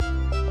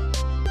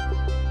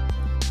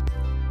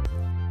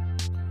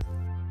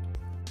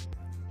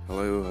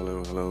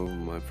Hello,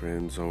 my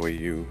friends. How are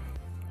you?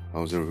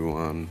 How's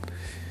everyone?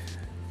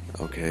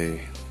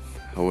 Okay,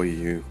 how are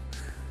you?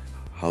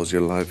 How's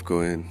your life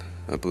going?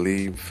 I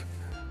believe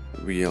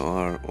we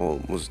are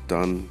almost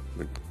done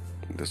with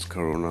this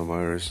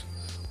coronavirus,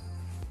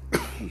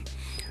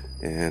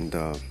 and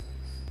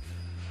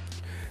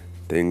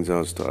things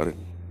are started.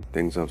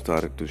 Things have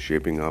started to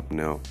shaping up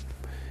now.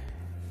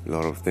 A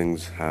lot of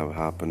things have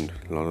happened.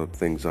 A lot of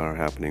things are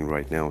happening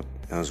right now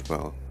as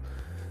well.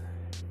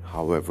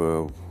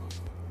 However,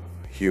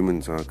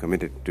 humans are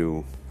committed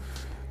to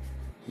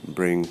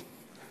bring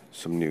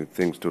some new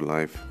things to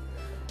life,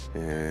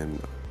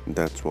 and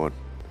that's what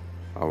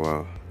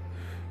our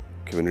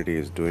community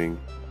is doing.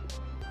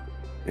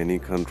 Any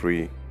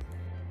country,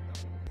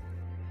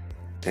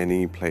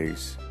 any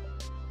place,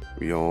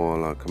 we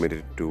all are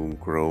committed to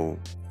grow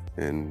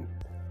and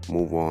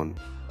move on.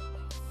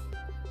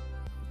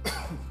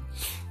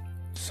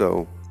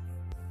 So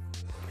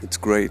it's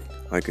great.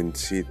 I can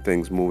see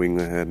things moving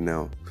ahead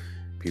now.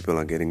 People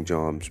are getting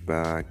jobs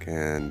back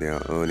and they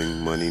are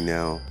earning money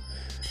now.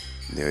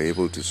 They are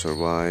able to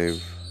survive,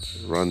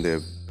 run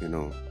their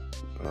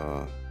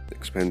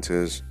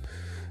expenses.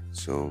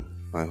 So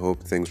I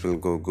hope things will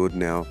go good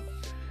now.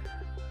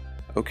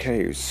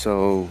 Okay,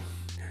 so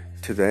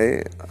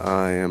today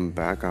I am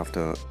back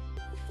after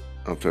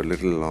a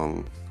little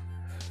long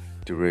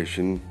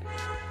duration.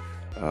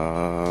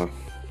 There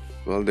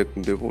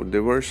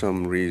were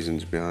some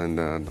reasons behind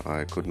that.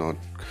 I could not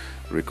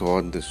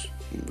record this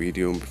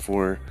video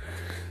before,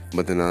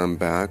 but then I'm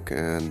back,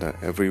 and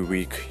every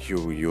week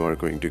you are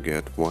going to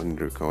get one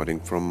recording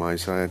from my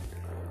side.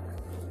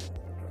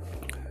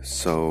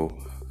 So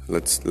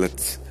let's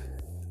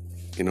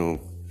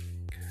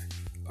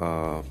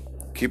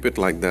keep it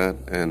like that,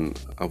 and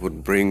I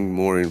would bring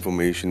more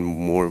information,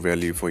 more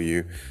value for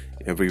you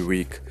every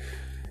week,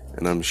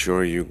 and I'm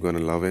sure you're gonna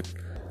love it.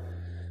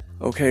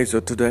 Okay,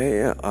 so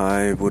today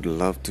I would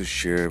love to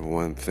share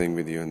one thing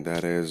with you, and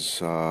that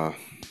is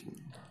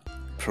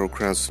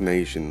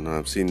procrastination.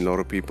 I've seen a lot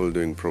of people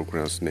doing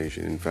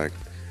procrastination. In fact,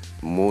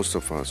 most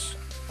of us,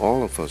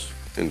 all of us,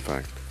 in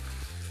fact.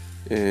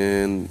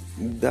 And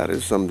that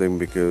is something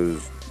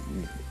because,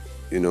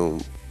 there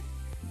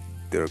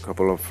are a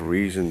couple of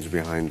reasons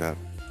behind that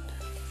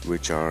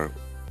which are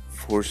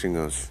forcing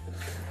us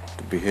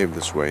to behave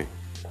this way.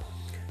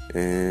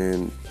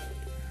 And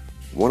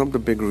one of the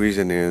big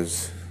reasons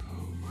is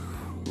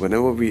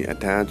whenever we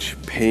attach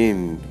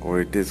pain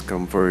or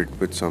discomfort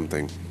with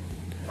something,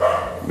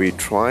 we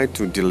try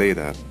to delay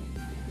that.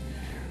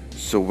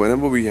 So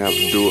whenever we have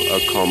to do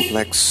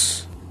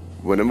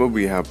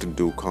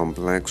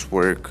complex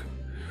work,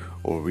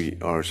 or we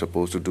are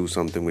supposed to do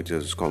something which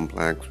is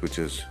complex, which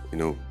is,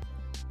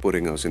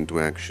 putting us into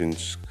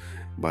actions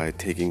by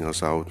taking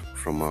us out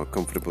from our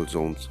comfortable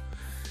zones,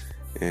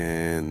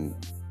 and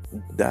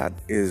that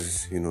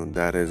is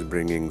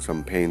bringing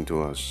some pain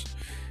to us,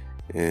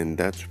 and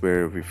that's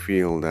where we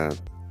feel that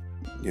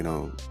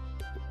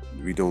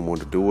we don't want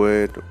to do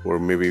it, or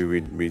maybe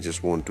we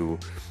just want to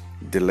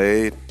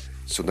delay it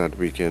so that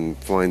we can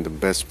find the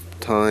best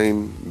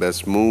time,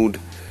 best mood,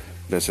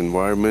 best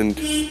environment,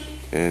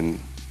 and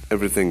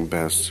everything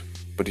best.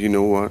 But you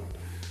know what?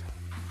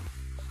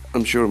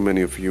 I'm sure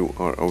many of you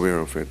are aware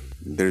of it.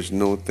 There's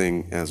no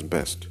thing as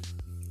best.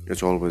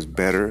 It's always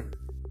better,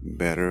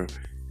 better,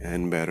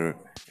 and better,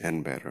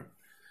 and better.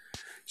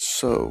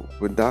 So,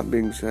 with that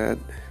being said,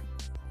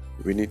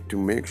 we need to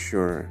make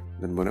sure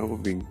that whenever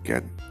we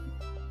get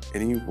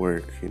any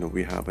work,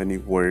 we have any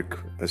work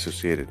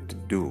associated to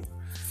do,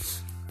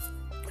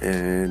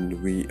 and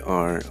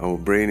our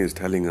brain is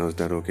telling us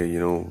that,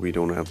 okay, we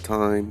don't have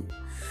time.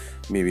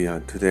 Maybe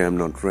today I'm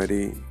not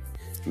ready.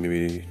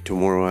 Maybe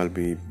tomorrow I'll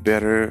be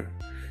better,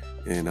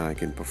 and I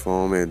can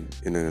perform it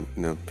in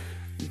a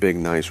big,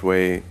 nice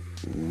way,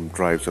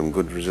 drive some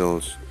good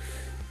results.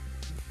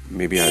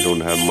 Maybe I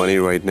don't have money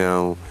right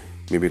now.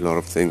 Maybe a lot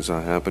of things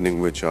are happening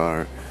which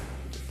are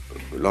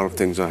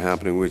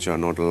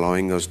not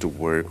allowing us to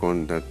work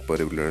on that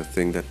particular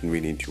thing that we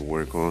need to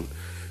work on.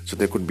 So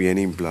there could be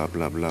any blah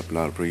blah blah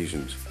blah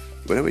reasons.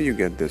 Whenever you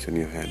get this in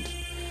your head,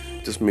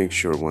 just make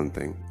sure one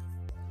thing: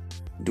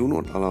 do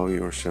not allow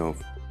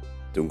yourself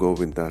to go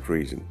with that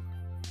reason.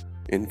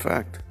 In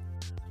fact,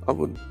 I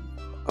would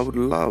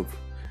love,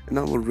 and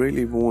I would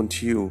really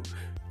want you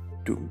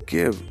to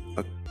give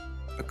a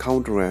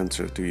counter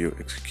answer to your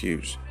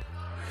excuse.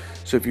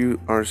 So if you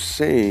are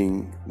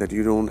saying that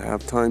you don't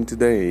have time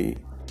today,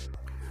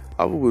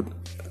 I would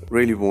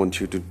really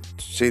want you to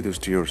say this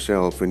to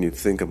yourself when you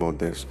think about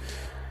this.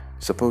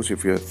 Suppose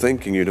if you're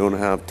thinking you don't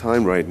have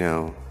time right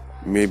now,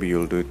 maybe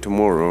you'll do it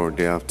tomorrow or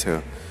day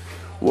after.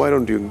 Why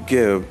don't you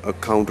give a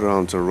counter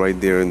answer right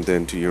there and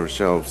then to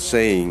yourself,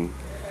 saying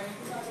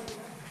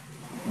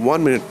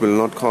 1 minute will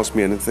not cost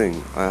me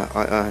anything.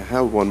 I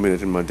have 1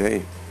 minute in my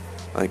day.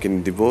 I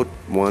can devote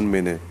 1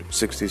 minute,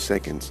 60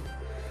 seconds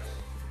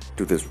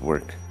to this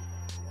work,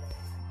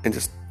 and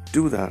just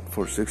do that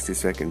for 60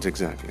 seconds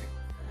exactly.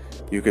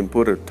 You can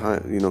put a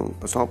time,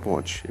 a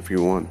stopwatch if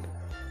you want,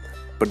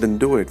 but then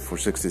do it for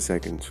 60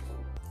 seconds.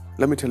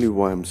 Let me tell you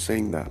why I'm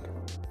saying that.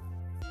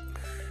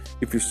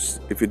 If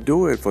you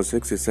do it for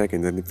 60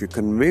 seconds, and if you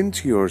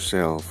convince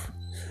yourself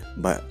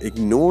by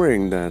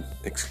ignoring that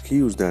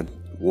excuse that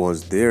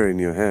was there in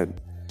your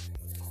head,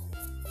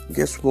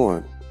 guess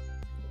what?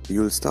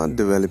 You'll start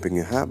developing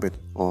a habit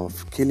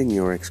of killing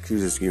your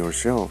excuses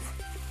yourself.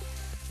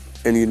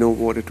 And you know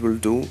what it will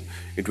do?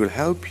 It will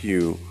help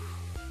you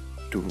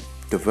to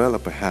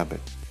develop a habit.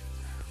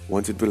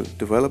 Once it will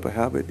develop a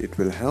habit, it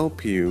will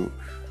help you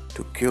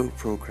to kill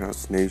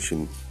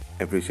procrastination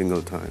every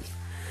single time.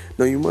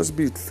 Now you must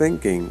be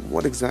thinking,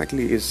 what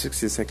exactly is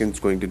 60 seconds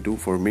going to do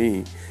for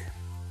me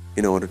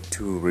in order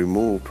to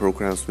remove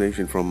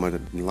procrastination from my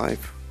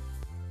life?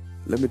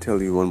 Let me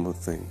tell you one more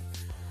thing.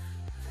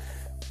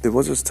 There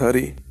was a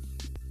study,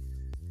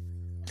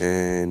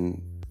 and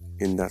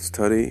in that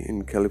study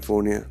in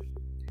California,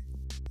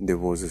 there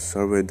was a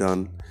survey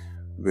done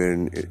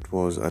wherein it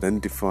was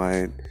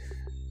identified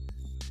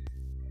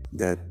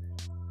that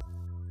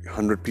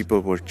 100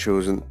 people were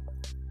chosen.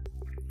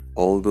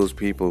 All those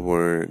people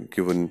were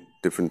given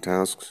different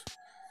tasks,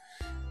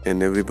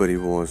 and everybody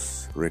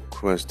was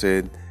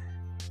requested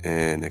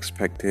and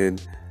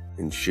expected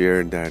and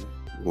shared that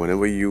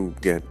whenever you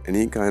get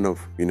any kind of,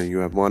 you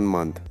have 1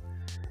 month,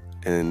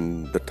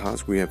 and the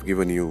task we have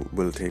given you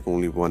will take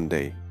only 1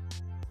 day.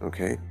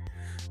 Okay,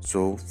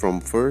 so from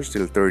 1st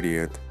till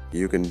 30th,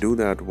 you can do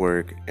that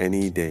work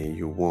any day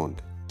you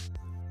want,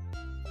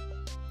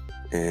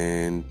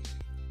 and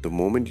the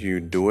moment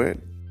you do it,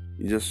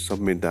 you just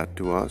submit that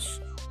to us,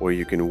 or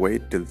you can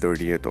wait till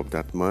 30th of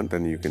that month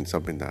and you can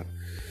submit that.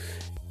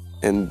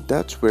 And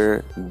that's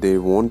where they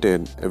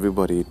wanted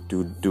everybody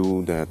to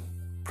do that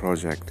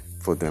project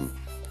for them.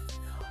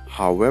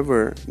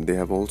 However, they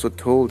have also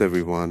told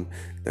everyone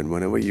that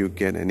whenever you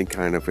get any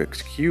kind of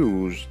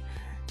excuse,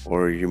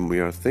 or you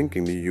are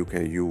thinking that you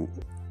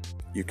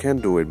can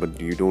do it but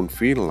you don't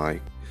feel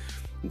like,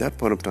 that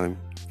point of time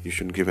you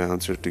should give an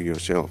answer to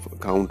yourself, a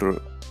counter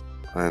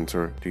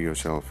answer to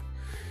yourself,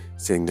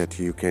 saying that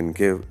you can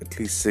give at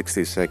least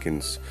 60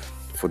 seconds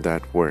for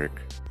that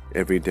work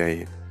every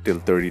day till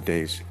 30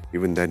 days.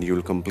 Even then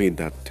you'll complete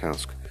that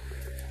task.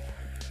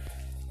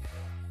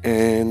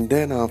 And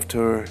then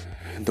after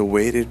they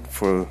waited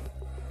for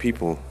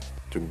people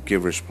to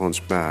give response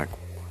back,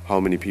 how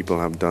many people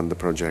have done the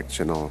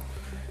projects and all.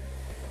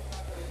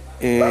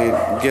 And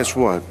guess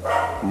what?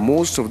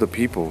 Most of the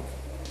people,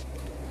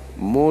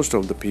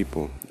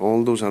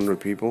 all those 100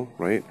 people,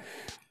 right?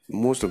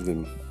 Most of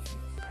them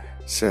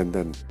said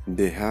that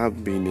they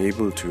have been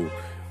able to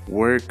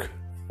work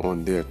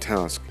on their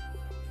task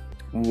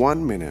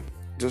 1 minute,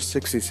 just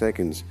 60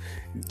 seconds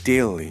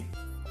daily.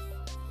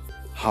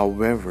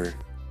 However,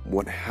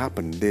 what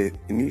happened, they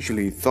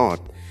initially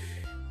thought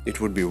it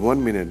would be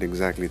 1 minute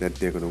exactly that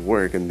they're going to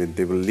work, and then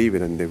they will leave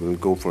it and they will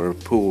go for a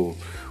pool,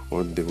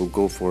 or they will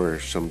go for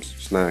some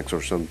snacks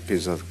or some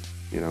pizza,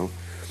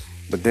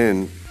 But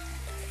then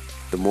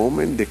the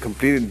moment they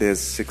completed their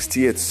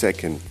 60th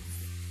second,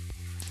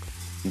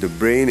 the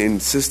brain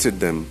insisted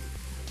them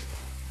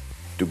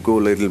to go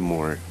little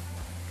more,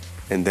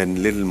 and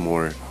then little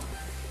more,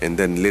 and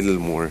then little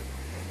more.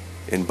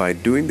 And by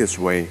doing this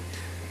way,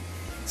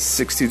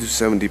 60 to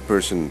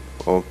 70%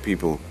 of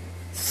people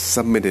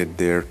submitted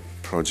their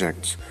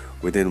projects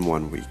within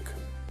 1 week.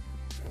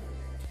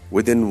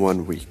 Within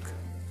 1 week.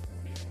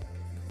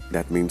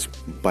 That means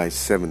by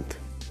 7th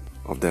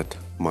of that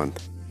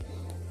month.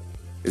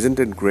 Isn't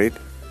it great?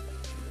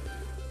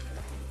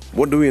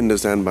 What do we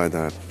understand by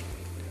that?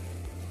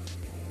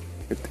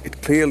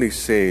 It clearly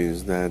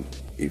says that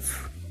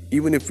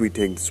even if we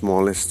take the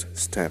smallest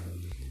step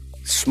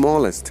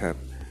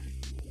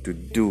to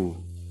do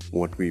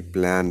what we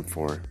plan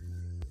for,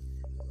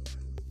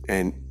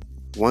 and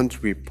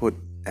once we put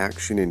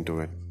action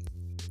into it,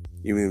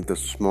 even if the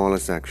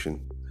smallest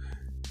action,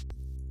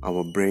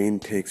 our brain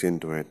takes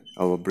into it,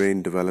 our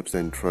brain develops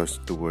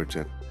interest towards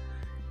it.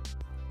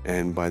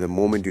 And by the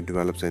moment you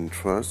develop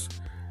interest,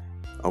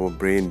 our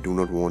brain do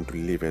not want to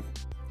leave it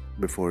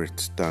before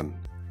it's done,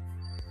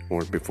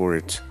 or before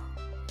it's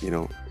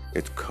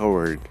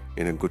covered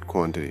in a good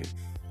quantity.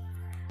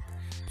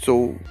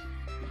 So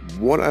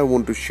what I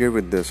want to share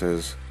with this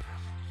is,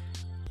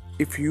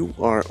 if you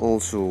are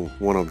also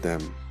one of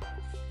them,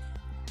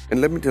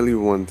 and let me tell you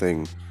one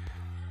thing,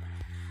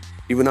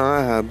 even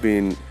I have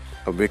been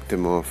a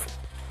victim of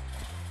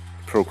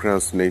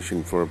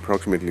procrastination for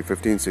approximately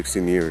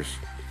 15-16 years,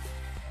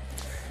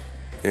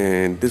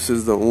 and this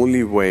is the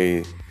only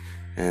way,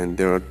 and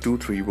there are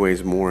 2-3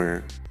 ways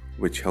more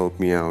which help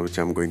me out, which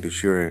I'm going to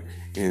share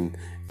in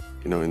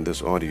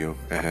this audio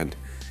ahead.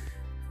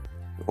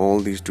 All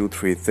these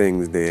 2-3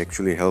 things, they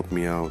actually help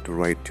me out to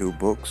write 2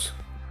 books,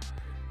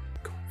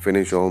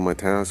 finish all my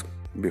tasks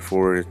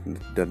before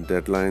the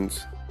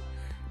deadlines,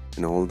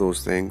 and all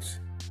those things.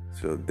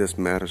 So this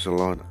matters a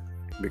lot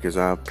because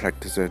I've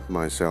practiced it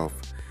myself.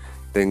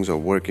 Things are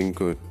working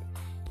good,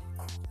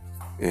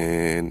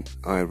 and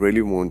I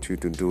really want you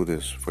to do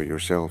this for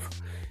yourself.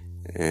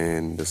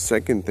 And the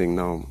second thing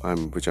now,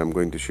 which I'm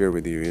going to share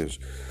with you, is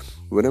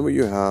whenever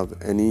you have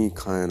any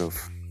kind of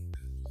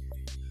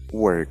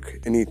work,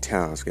 any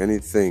task,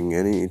 anything,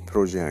 any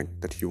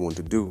project that you want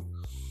to do,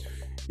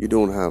 you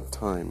don't have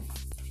time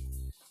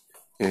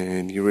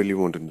and you really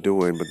want to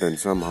do it, but then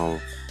somehow,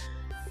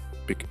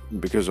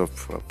 because of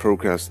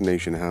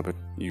procrastination habit,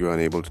 you are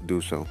unable to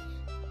do so.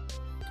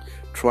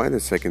 Try the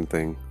second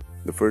thing.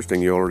 The first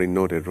thing you already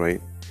noted,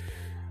 right?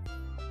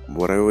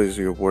 Whatever is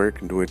your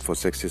work, do it for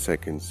 60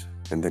 seconds,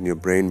 and then your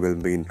brain will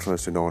be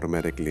interested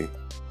automatically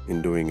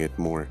in doing it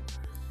more.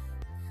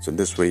 So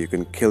this way you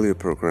can kill your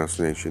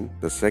procrastination.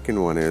 The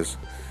second one is,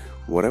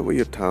 whatever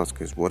your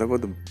task is, whatever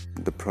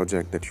the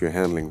project that you're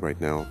handling right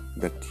now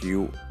that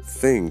you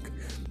think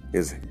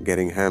is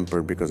getting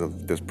hampered because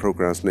of this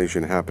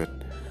procrastination habit.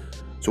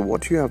 So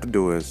what you have to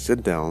do is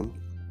sit down,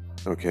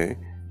 okay,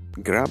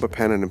 grab a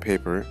pen and a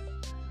paper.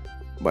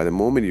 By the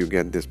moment you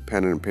get this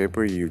pen and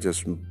paper, you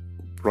just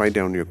write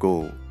down your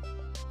goal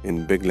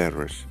in big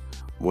letters,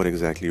 what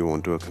exactly you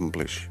want to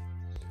accomplish.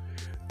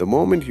 The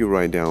moment you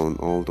write down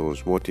all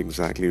those, what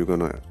exactly you're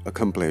going to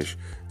accomplish,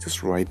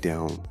 just write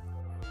down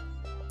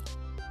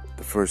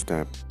the first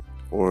step,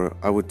 or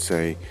I would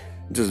say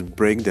just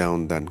break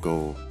down that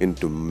goal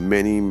into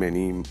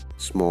many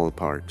small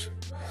parts.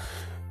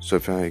 So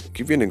if I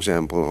give you an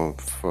example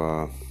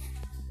of,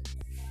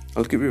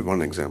 I'll give you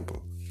one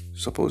example.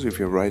 Suppose if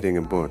you're writing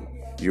a book,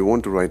 you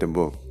want to write a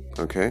book,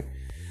 okay?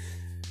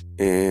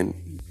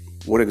 And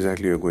what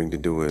exactly you're going to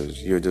do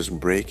is you're just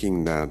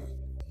breaking that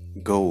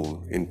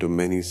goal into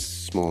many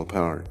small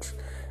parts.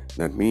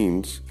 That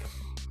means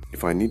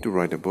if I need to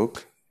write a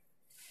book,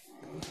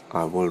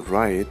 I will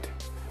write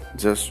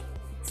just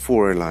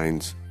 4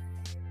 lines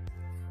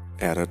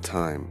at a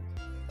time,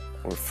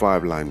 or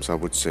 5 lines, I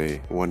would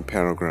say, 1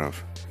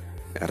 paragraph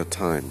at a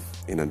time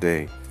in a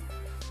day.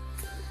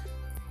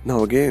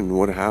 Now again,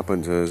 what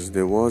happens is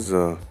there was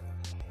a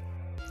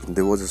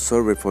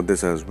survey for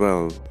this as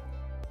well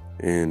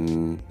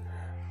in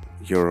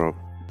Europe,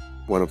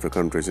 one of the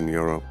countries in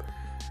Europe,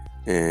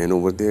 and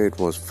over there it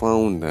was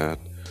found that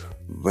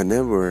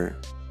whenever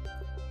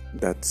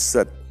that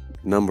set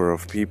number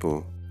of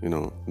people,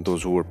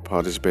 those who were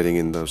participating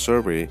in the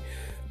survey,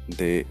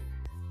 they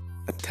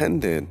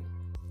attended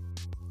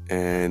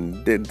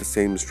and did the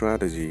same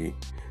strategy,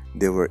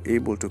 they were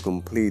able to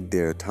complete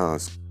their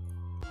task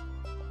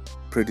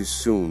pretty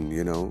soon,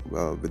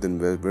 within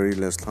very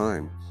less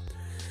time.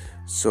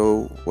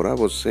 So what I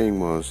was saying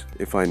was,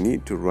 if I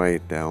need to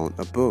write down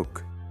a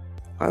book,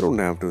 I don't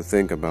have to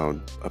think about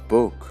a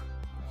book.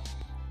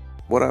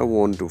 What I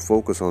want to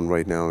focus on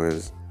right now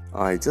is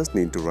I just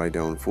need to write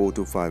down 4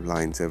 to 5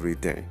 lines every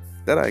day.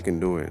 That I can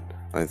do it.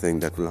 I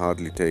think that will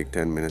hardly take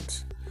 10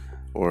 minutes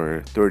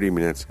or 30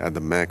 minutes at the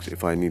max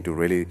if I need to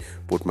really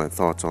put my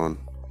thoughts on.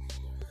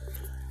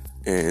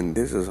 And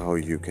this is how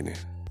you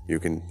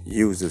can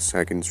use the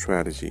second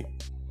strategy.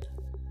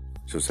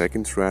 So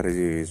second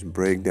strategy is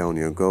break down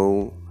your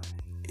goal,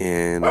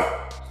 and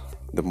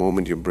the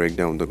moment you break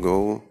down the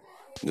goal,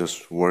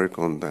 just work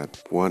on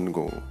that one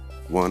goal,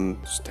 one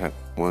step,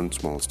 one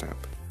small step.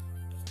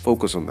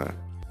 Focus on that.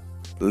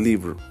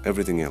 Leave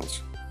everything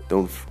else.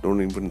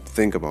 Don't even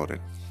think about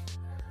it.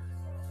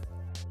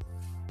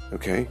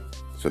 Okay?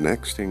 So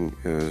next thing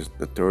is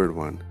the third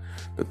one.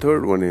 The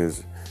third one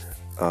is,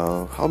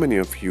 how many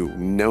of you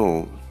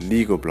know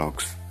Lego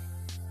blocks?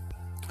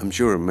 I'm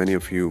sure many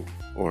of you,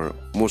 or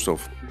most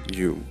of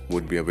you,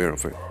 would be aware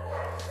of it.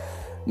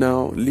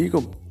 Now,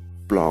 Lego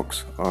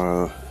blocks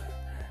are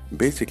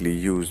basically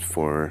used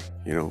for,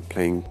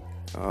 playing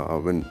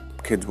when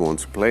kids want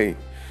to play.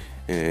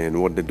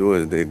 And what they do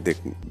is they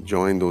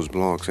join those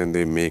blocks and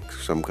they make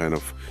some kind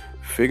of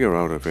figure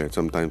out of it.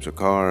 Sometimes a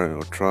car or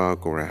a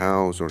truck or a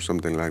house or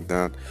something like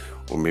that,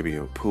 or maybe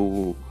a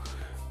pool.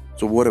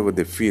 So whatever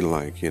they feel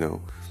like,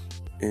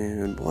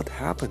 And what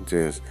happens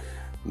is,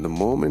 the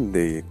moment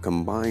they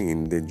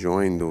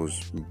join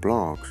those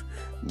blocks,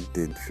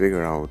 they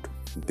figure out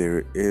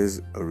there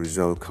is a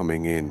result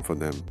coming in for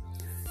them.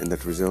 And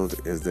that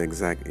result is the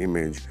exact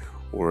image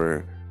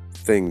or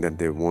thing that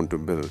they want to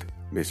build,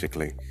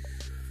 basically.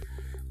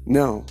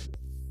 Now,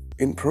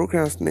 in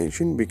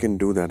procrastination, we can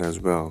do that as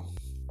well.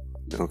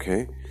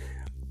 Okay?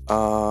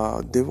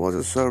 There was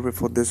a survey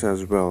for this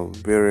as well,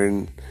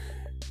 wherein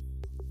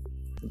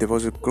there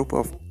was a group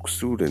of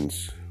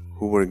students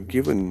who were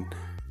given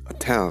a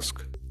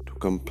task to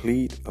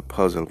complete a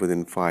puzzle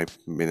within 5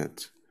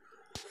 minutes.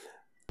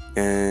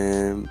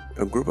 And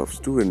a group of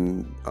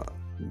students,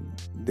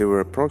 there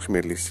were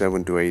approximately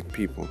 7 to 8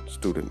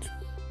 students.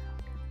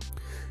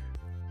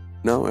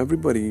 Now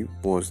everybody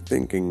was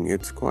thinking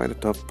it's quite a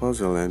tough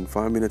puzzle and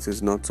 5 minutes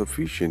is not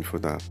sufficient for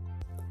that.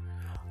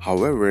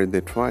 However,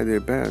 they tried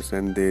their best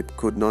and they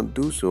could not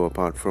do so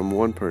apart from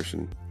one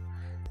person.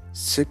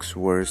 6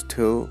 were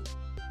still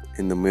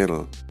in the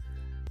middle.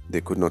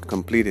 They could not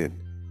complete it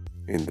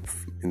in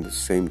the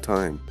same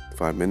time,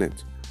 5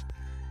 minutes.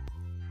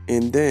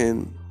 And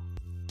then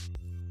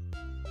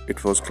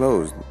it was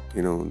closed.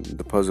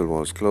 The puzzle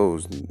was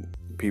closed.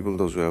 People,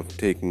 those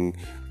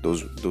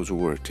who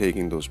were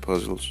taking those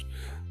puzzles,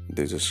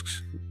 they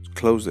just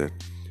closed it.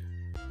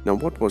 Now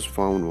what was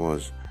found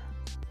was,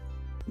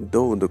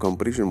 though the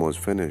competition was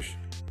finished,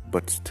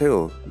 But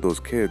still,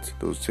 those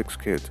 6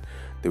 kids,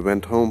 they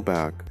went home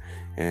back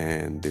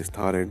and they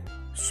started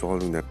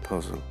solving that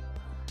puzzle.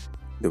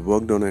 They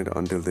worked on it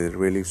until they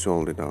really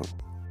solved it out.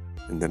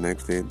 And the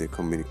next day, they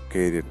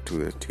communicated to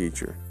the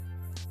teacher,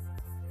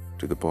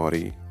 to the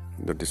body,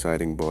 the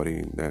deciding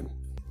body, that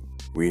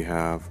we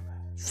have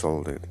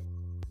solved it.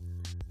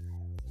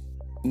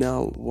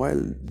 Now,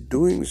 while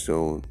doing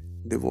so,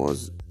 there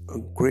was a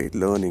great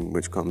learning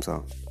which comes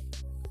out.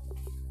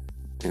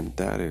 And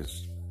that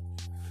is,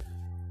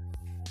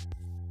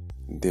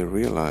 they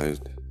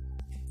realized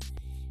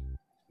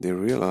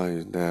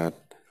that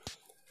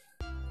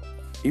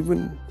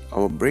even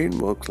our brain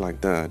works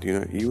like that.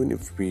 Even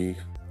if we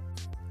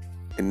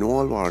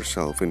involve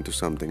ourselves into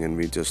something and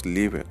we just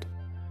leave it,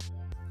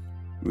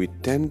 we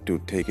tend to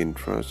take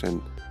interest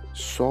and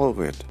solve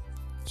it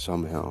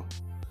somehow.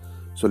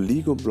 So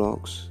Lego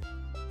blocks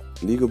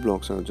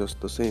are just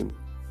the same.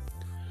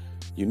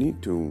 You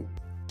need to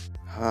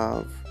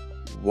have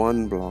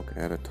one block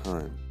at a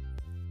time.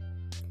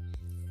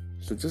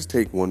 So just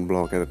take one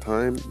block at a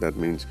time. That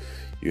means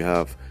you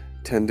have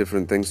 10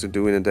 different things to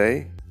do in a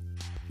day.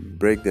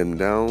 Break them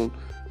down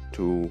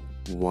to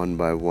one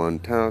by one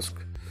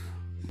task.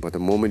 But the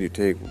moment you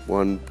take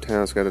one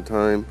task at a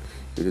time,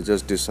 you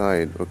just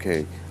decide,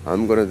 okay,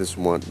 I'm gonna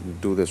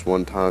do this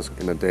one task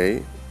in a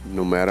day,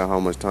 no matter how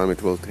much time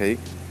it will take.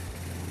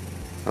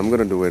 I'm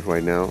gonna do it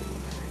right now.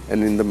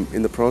 And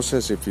in the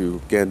process, if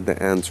you get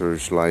the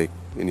answers like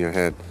in your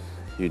head,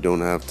 you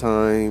don't have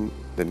time,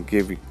 then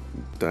give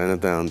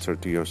another answer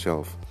to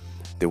yourself.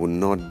 There will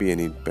not be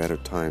any better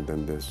time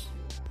than this.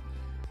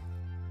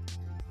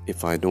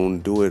 If I don't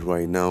do it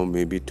right now,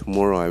 maybe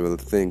tomorrow I will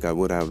think I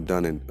would have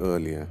done it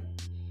earlier.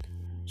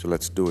 So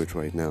let's do it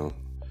right now.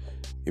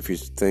 If you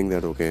think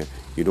that, okay,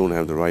 you don't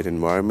have the right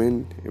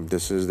environment, if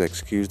this is the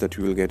excuse that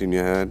you will get in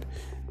your head,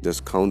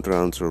 just counter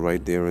answer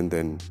right there and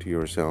then to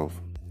yourself.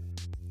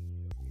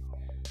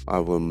 I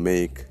will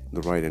make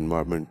the right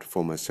environment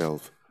for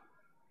myself,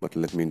 but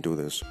let me do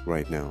this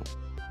right now.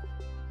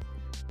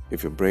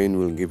 If your brain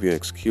will give you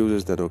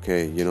excuses that,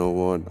 okay, you know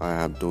what,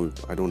 I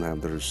don't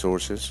have the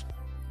resources,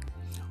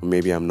 or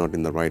maybe I'm not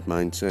in the right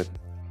mindset,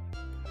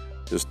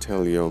 just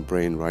tell your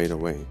brain right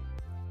away.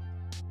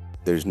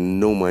 There's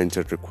no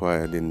mindset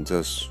required in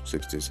just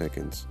 60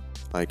 seconds.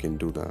 I can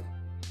do that.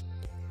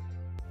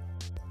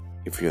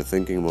 If you're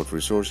thinking about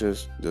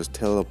resources, just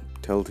tell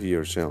to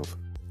yourself,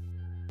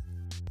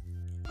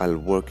 I'll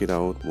work it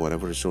out,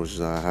 whatever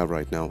resources I have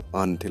right now,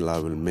 until I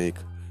will make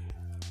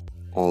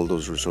all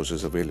those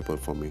resources available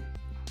for me.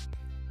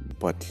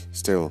 But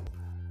still,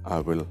 I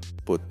will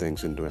put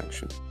things into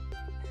action.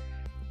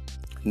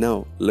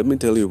 Now, let me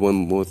tell you one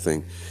more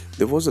thing.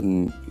 There was a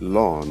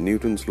law,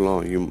 Newton's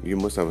law. You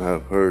must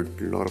have heard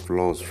a lot of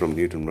laws from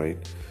Newton, right?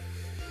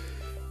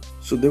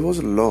 So there was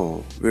a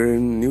law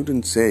wherein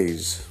Newton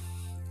says,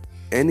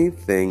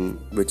 anything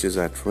which is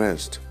at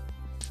rest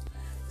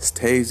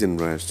stays in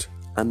rest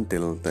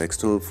until the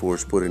external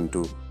force put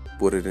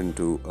it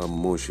into a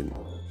motion.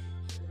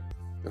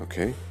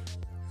 Okay?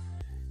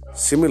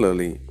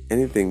 Similarly,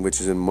 anything which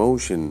is in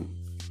motion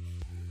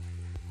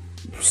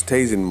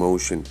stays in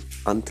motion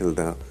until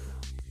the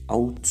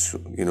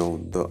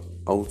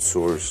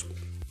outsource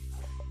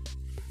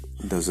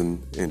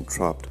doesn't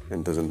interrupt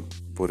and doesn't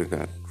put it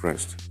at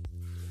rest.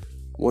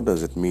 What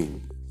does it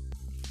mean?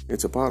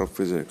 It's a part of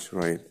physics,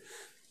 right?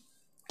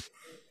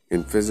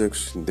 In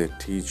physics, they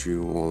teach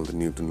you all the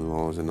Newton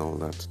laws and all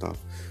that stuff.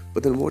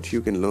 But then what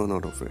you can learn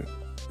out of it,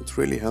 it's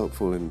really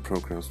helpful in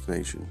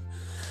procrastination.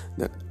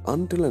 That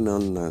until and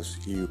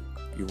unless you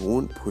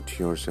won't put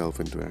yourself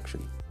into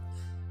action,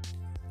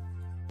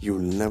 you'll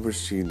never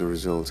see the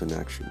results in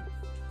action.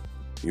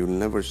 You'll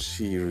never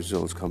see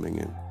results coming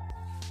in.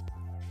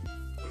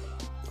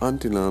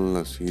 Until and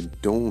unless you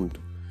don't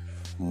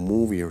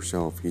move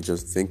yourself, you're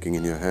just thinking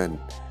in your head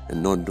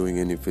and not doing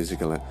any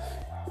physical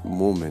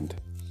movement,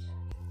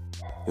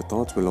 your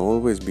thoughts will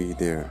always be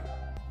there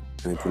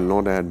and it will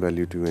not add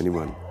value to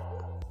anyone.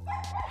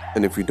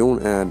 And if you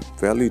don't add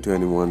value to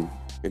anyone,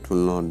 it will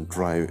not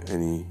drive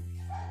any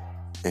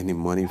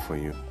money for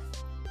you.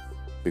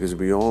 Because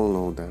we all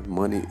know that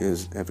money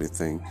is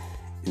everything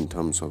in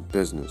terms of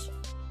business.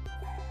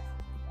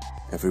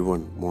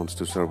 Everyone wants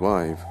to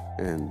survive,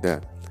 and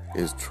that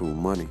is through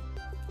money.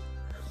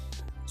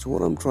 So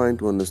what I'm trying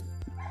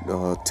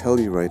to tell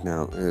you right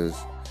now is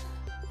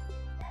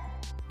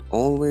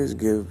always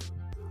give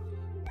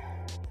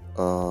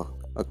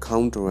a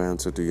counter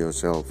answer to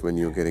yourself when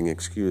you're getting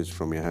excuse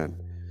from your head.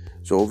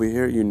 So over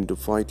here, you need to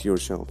fight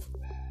yourself.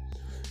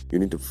 You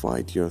need to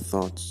fight your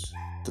thoughts,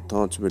 the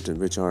thoughts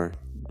which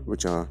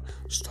are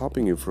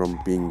stopping you from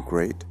being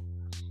great.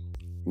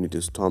 You need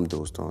to stop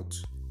those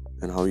thoughts.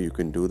 And how you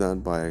can do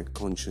that? By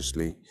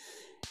consciously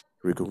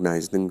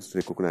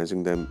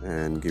recognizing them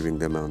and giving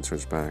them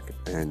answers back,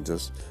 and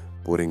just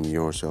putting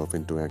yourself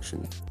into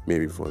action.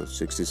 Maybe for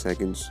 60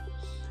 seconds,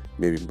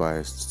 maybe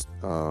by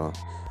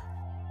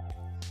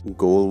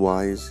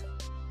goal-wise,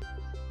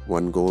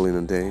 one goal in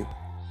a day,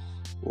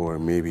 or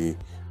maybe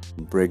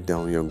break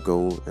down your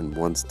goal and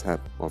one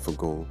step of a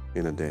goal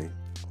in a day.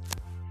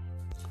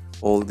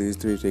 All these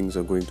three things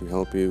are going to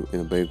help you in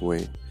a big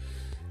way.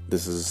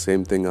 This is the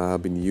same thing I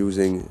have been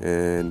using,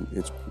 and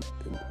it's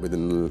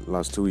within the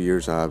last 2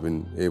 years I have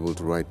been able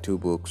to write 2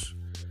 books.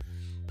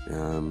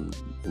 I'm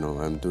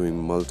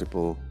doing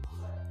multiple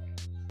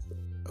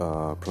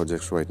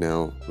projects right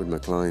now with my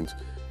clients,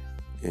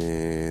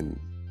 and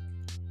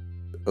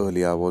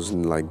earlier I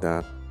wasn't like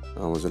that.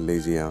 I was a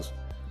lazy ass,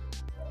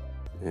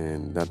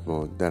 and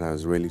that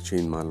has really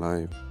changed my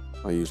life.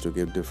 I used to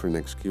give different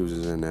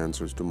excuses and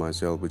answers to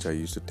myself, which I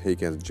used to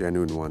take as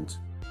genuine ones,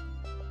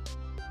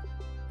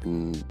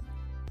 and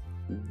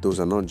those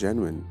are not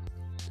genuine.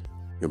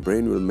 Your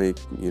brain will make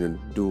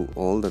do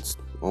all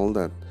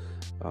that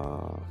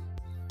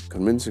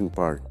convincing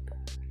part,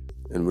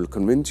 and will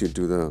convince you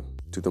to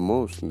the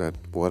most that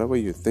whatever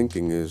you're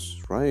thinking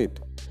is right.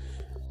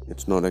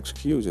 It's not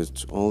excuse,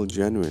 it's all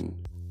genuine.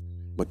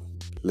 But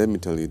let me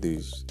tell you,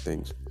 these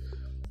things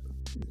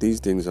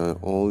are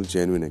all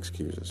genuine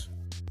excuses.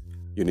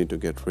 You need to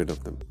get rid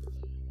of them,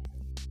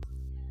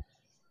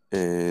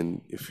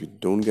 and if you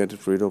don't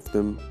get rid of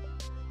them,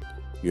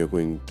 you're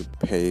going to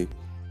pay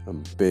a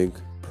big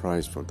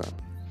price for that.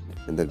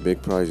 And that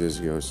big price is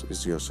your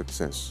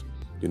success.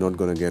 You're not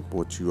going to get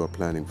what you are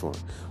planning for,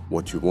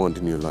 what you want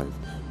in your life.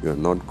 You're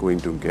not going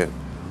to get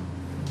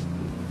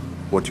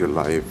what your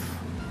life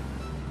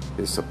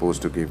is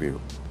supposed to give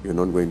you. You're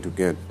not going to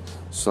get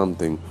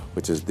something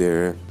which is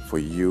there for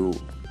you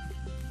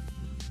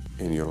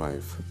in your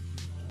life.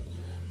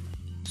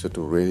 So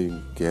to really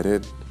get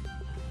it,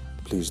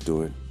 please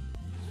do it.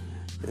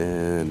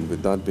 And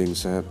with that being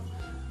said,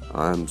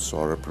 I'm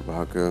Saurabh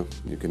Prabhakar.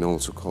 You can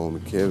also call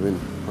me Kevin.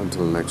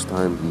 Until next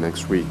time,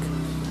 next week,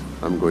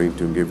 I'm going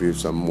to give you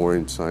some more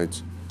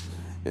insights.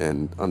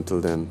 And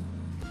until then,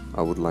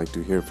 I would like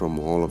to hear from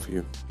all of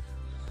you.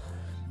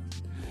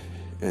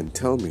 And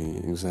tell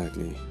me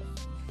exactly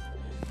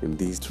if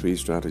these 3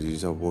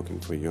 strategies are working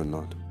for you or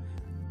not.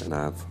 And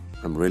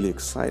I'm really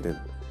excited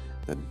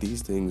that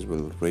these things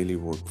will really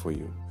work for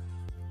you.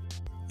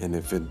 And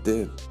if it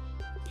did,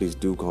 please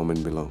do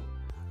comment below.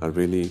 I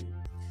really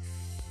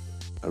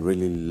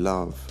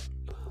love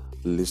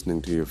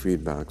listening to your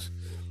feedbacks,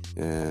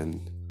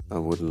 and I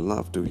would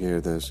love to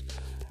hear this,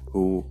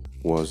 who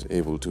was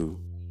able to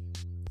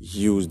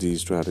use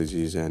these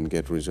strategies and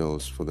get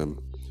results for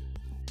them.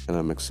 And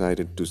I'm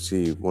excited to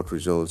see what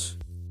results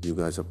you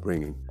guys are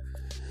bringing.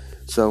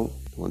 So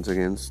once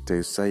again,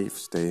 stay safe,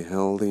 stay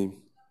healthy.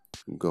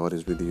 God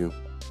is with you.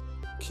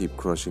 Keep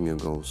crushing your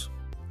goals.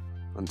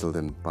 Until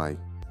then, bye.